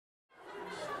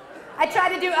I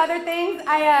tried to do other things.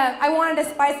 I wanted to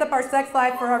spice up our sex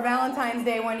life for our Valentine's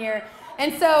Day one year.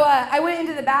 And so I went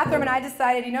into the bathroom and I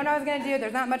decided, you know what I was going to do?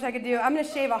 There's not much I could do. I'm going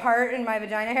to shave a heart in my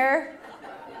vagina hair.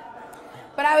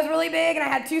 But I was really big and I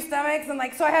had 2 stomachs. And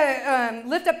so I had to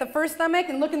lift up the first stomach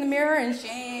and look in the mirror and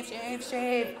shave, shave,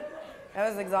 shave. That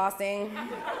was exhausting.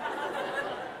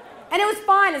 And it was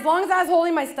fun. As long as I was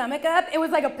holding my stomach up, it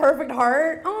was like a perfect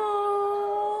heart.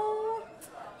 Aww.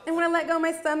 And when I let go of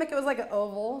my stomach, it was like an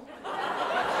oval.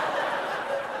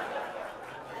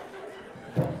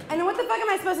 And then what the fuck am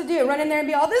I supposed to do? Run in there and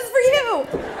be all, this is for you!